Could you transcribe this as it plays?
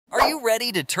you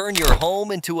ready to turn your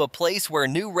home into a place where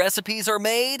new recipes are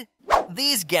made?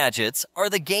 These gadgets are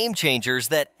the game changers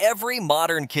that every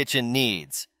modern kitchen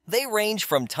needs. They range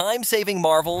from time-saving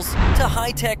marvels to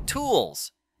high-tech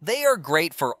tools. They are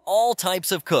great for all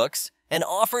types of cooks and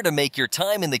offer to make your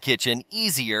time in the kitchen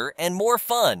easier and more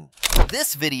fun.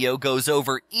 This video goes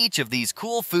over each of these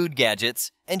cool food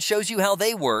gadgets and shows you how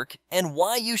they work and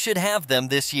why you should have them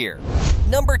this year.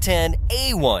 Number 10.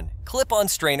 AUOON Clip-On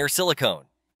Strainer Silicone.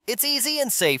 It's easy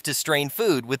and safe to strain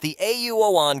food with the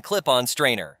AUOON Clip-On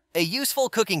Strainer, a useful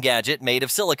cooking gadget made of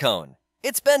silicone.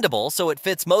 It's bendable so it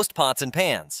fits most pots and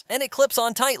pans, and it clips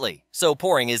on tightly, so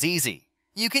pouring is easy.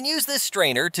 You can use this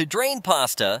strainer to drain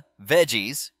pasta,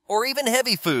 veggies, or even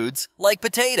heavy foods like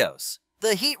potatoes.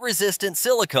 The heat-resistant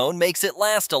silicone makes it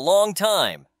last a long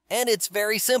time, and it's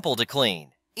very simple to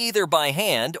clean, either by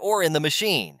hand or in the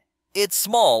machine. It's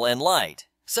small and light,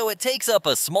 so it takes up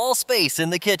a small space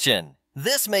in the kitchen.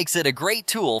 This makes it a great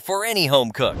tool for any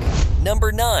home cook.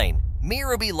 Number 9.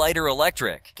 MEIRUBY Lighter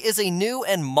Electric is a new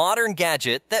and modern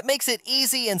gadget that makes it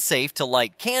easy and safe to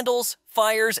light candles,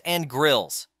 fires, and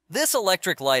grills. This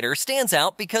electric lighter stands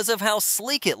out because of how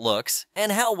sleek it looks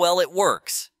and how well it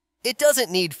works. It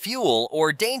doesn't need fuel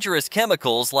or dangerous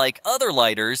chemicals like other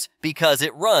lighters because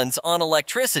it runs on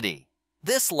electricity.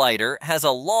 This lighter has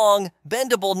a long,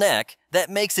 bendable neck that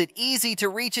makes it easy to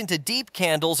reach into deep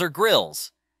candles or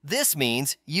grills. This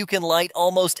means you can light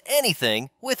almost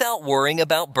anything without worrying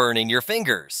about burning your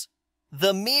fingers.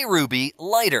 The MEIRUBY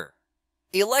Lighter.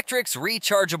 Electric's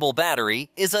rechargeable battery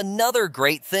is another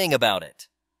great thing about it.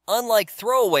 Unlike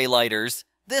throwaway lighters,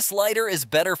 this lighter is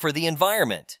better for the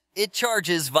environment. It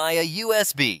charges via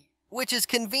USB, which is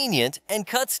convenient and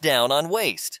cuts down on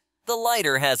waste. The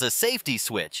lighter has a safety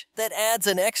switch that adds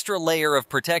an extra layer of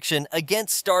protection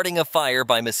against starting a fire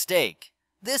by mistake.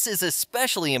 This is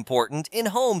especially important in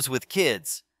homes with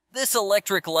kids. This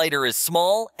electric lighter is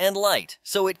small and light,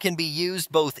 so it can be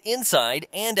used both inside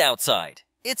and outside.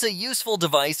 It's a useful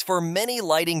device for many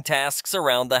lighting tasks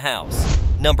around the house.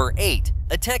 Number 8.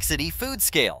 Etekcity Food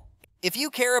Scale. If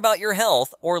you care about your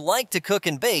health or like to cook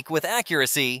and bake with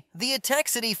accuracy, the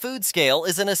Etekcity Food Scale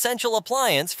is an essential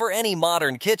appliance for any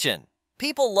modern kitchen.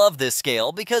 People love this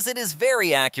scale because it is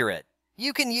very accurate.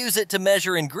 You can use it to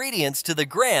measure ingredients to the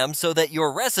gram so that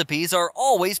your recipes are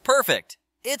always perfect.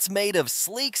 It's made of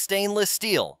sleek stainless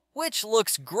steel, which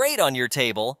looks great on your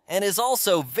table and is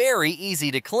also very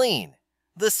easy to clean.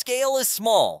 The scale is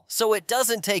small, so it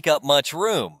doesn't take up much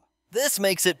room. This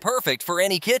makes it perfect for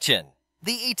any kitchen.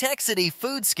 The Etekcity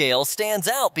Food Scale stands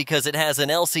out because it has an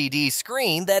LCD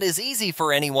screen that is easy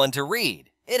for anyone to read.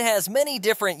 It has many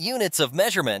different units of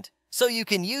measurement, so you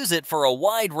can use it for a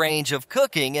wide range of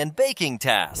cooking and baking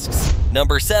tasks.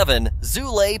 Number 7.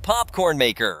 Zulay Popcorn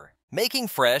Maker. Making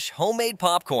fresh, homemade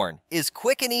popcorn is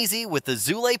quick and easy with the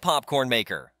Zulay Popcorn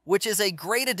Maker, which is a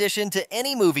great addition to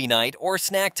any movie night or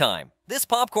snack time. This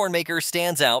popcorn maker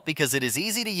stands out because it is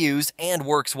easy to use and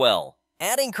works well.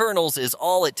 Adding kernels is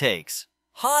all it takes.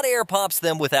 Hot air pops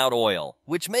them without oil,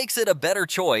 which makes it a better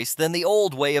choice than the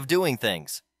old way of doing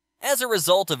things. As a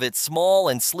result of its small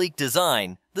and sleek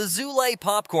design, the Zulay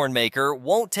popcorn maker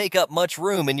won't take up much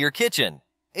room in your kitchen.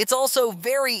 It's also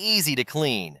very easy to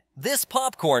clean. This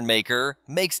popcorn maker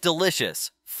makes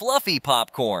delicious, fluffy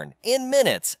popcorn in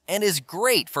minutes and is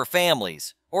great for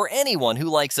families or anyone who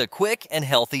likes a quick and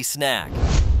healthy snack.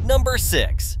 Number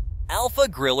 6. Alpha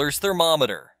Griller's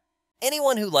Thermometer.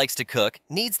 Anyone who likes to cook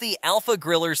needs the Alpha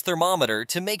Griller's Thermometer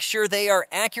to make sure they are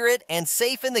accurate and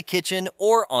safe in the kitchen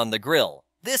or on the grill.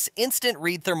 This instant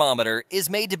read thermometer is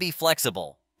made to be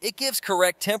flexible. It gives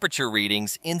correct temperature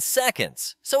readings in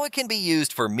seconds, so it can be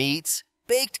used for meats,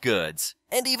 baked goods,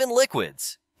 and even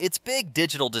liquids. Its big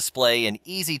digital display and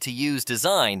easy-to-use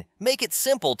design make it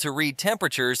simple to read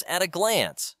temperatures at a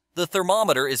glance. The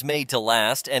thermometer is made to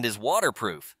last and is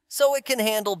waterproof, so it can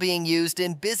handle being used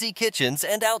in busy kitchens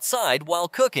and outside while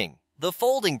cooking. The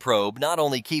folding probe not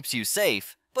only keeps you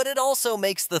safe, but it also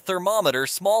makes the thermometer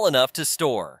small enough to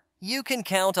store. You can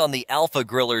count on the Alpha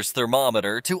Griller's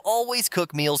Thermometer to always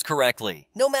cook meals correctly,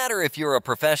 no matter if you're a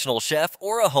professional chef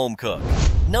or a home cook.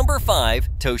 Number 5.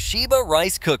 Toshiba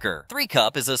Rice Cooker.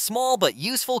 3-cup is a small but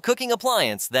useful cooking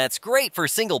appliance that's great for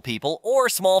single people or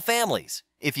small families.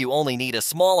 If you only need a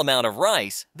small amount of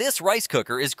rice, this rice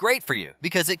cooker is great for you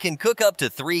because it can cook up to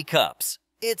 3 cups.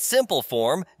 Its simple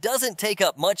form doesn't take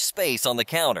up much space on the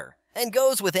counter and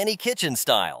goes with any kitchen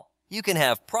style. You can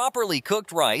have properly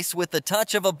cooked rice with the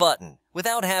touch of a button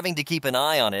without having to keep an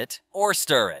eye on it or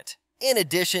stir it. In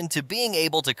addition to being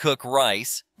able to cook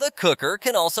rice, the cooker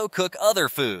can also cook other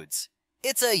foods.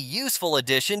 It's a useful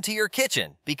addition to your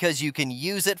kitchen because you can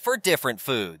use it for different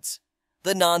foods.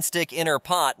 The nonstick inner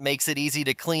pot makes it easy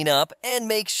to clean up and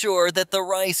make sure that the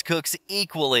rice cooks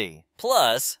equally.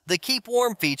 Plus, the Keep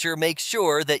Warm feature makes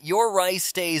sure that your rice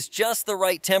stays just the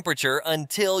right temperature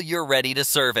until you're ready to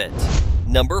serve it.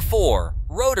 Number 4.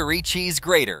 Rotary Cheese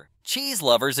Grater. Cheese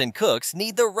lovers and cooks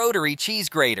need the Rotary Cheese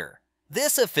Grater.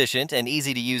 This efficient and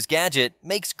easy-to-use gadget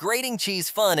makes grating cheese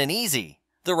fun and easy.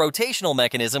 The rotational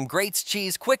mechanism grates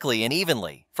cheese quickly and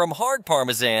evenly, from hard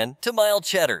Parmesan to mild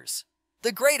cheddars.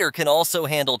 The grater can also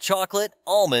handle chocolate,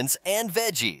 almonds, and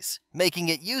veggies, making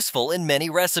it useful in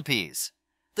many recipes.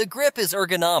 The grip is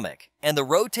ergonomic, and the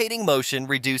rotating motion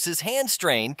reduces hand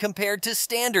strain compared to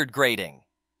standard grating.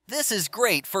 This is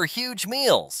great for huge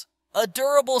meals. A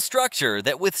durable structure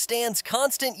that withstands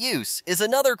constant use is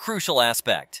another crucial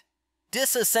aspect.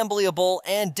 Disassemblyable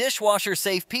and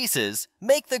dishwasher-safe pieces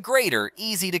make the grater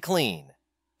easy to clean.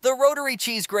 The Rotary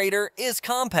Cheese Grater is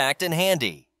compact and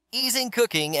handy, easing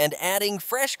cooking and adding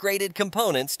fresh grated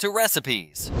components to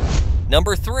recipes.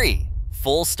 Number 3.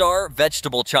 Fullstar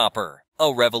Vegetable Chopper.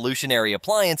 A revolutionary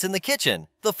appliance in the kitchen,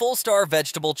 the Fullstar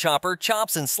Vegetable Chopper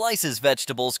chops and slices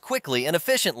vegetables quickly and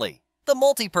efficiently. The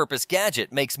multi-purpose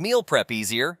gadget makes meal prep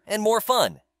easier and more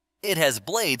fun. It has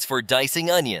blades for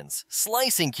dicing onions,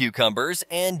 slicing cucumbers,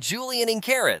 and julienning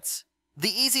carrots.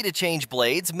 The easy-to-change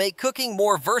blades make cooking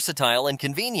more versatile and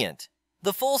convenient.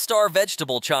 The Fullstar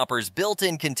Vegetable Chopper's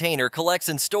built-in container collects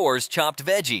and stores chopped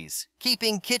veggies,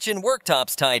 keeping kitchen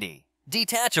worktops tidy.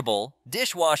 Detachable,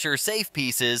 dishwasher-safe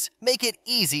pieces make it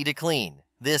easy to clean.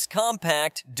 This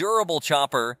compact, durable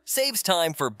chopper saves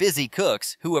time for busy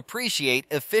cooks who appreciate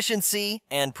efficiency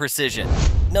and precision.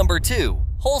 Number 2.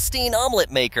 Holstein Omelette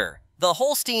Maker. The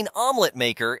Holstein Omelette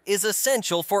Maker is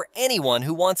essential for anyone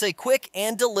who wants a quick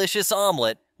and delicious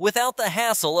omelet without the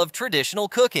hassle of traditional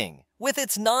cooking. With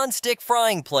its non-stick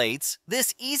frying plates,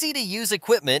 this easy-to-use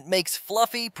equipment makes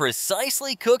fluffy,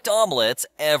 precisely cooked omelettes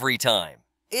every time.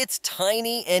 It's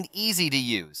tiny and easy to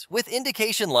use, with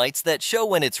indication lights that show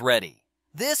when it's ready.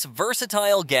 This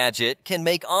versatile gadget can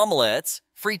make omelettes,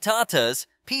 frittatas,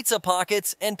 pizza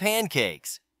pockets, and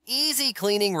pancakes. Easy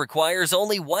cleaning requires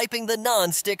only wiping the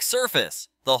non-stick surface.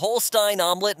 The Holstein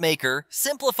Omelette Maker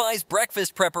simplifies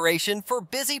breakfast preparation for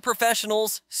busy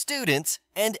professionals, students,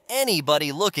 and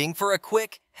anybody looking for a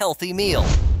quick, healthy meal.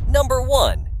 Number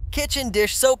 1. Kitchen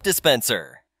Dish Soap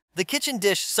Dispenser. The Kitchen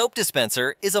Dish Soap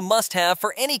Dispenser is a must-have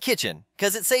for any kitchen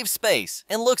because it saves space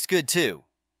and looks good too.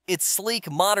 Its sleek,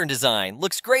 modern design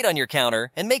looks great on your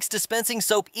counter and makes dispensing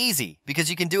soap easy because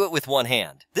you can do it with one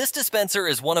hand. This dispenser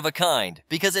is one of a kind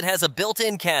because it has a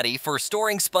built-in caddy for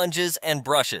storing sponges and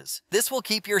brushes. This will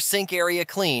keep your sink area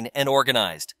clean and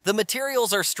organized. The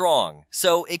materials are strong,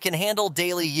 so it can handle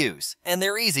daily use, and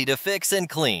they're easy to fix and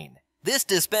clean. This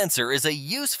dispenser is a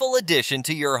useful addition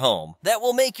to your home that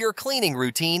will make your cleaning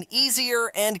routine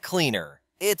easier and cleaner.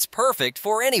 It's perfect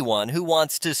for anyone who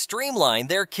wants to streamline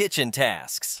their kitchen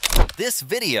tasks. This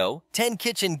video, 10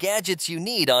 kitchen gadgets you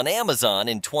need on Amazon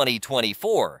in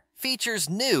 2024, features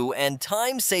new and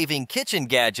time-saving kitchen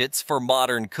gadgets for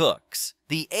modern cooks.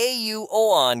 The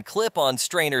AUOON clip-on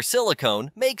strainer silicone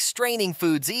makes straining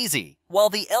foods easy, while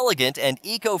the elegant and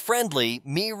eco-friendly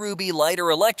MEIRUBY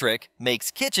lighter electric makes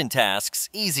kitchen tasks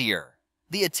easier.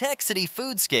 The Etekcity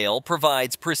food scale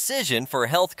provides precision for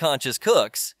health-conscious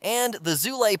cooks, and the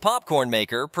Zulay popcorn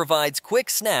maker provides quick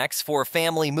snacks for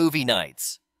family movie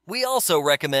nights. We also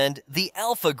recommend the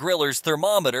Alpha Griller's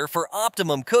thermometer for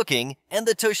optimum cooking and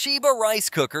the Toshiba rice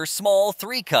cooker small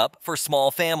 3-cup for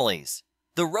small families.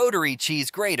 The Rotary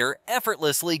Cheese Grater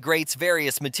effortlessly grates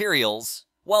various materials,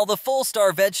 while the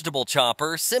Fullstar vegetable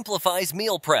chopper simplifies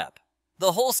meal prep.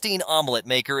 The Holstein Omelette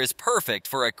Maker is perfect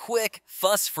for a quick,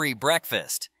 fuss-free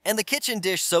breakfast, and the Kitchen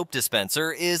Dish Soap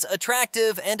Dispenser is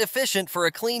attractive and efficient for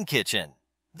a clean kitchen.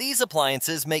 These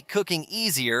appliances make cooking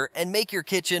easier and make your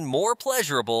kitchen more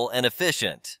pleasurable and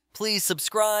efficient. Please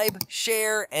subscribe,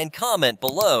 share, and comment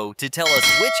below to tell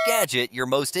us which gadget you're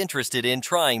most interested in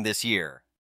trying this year.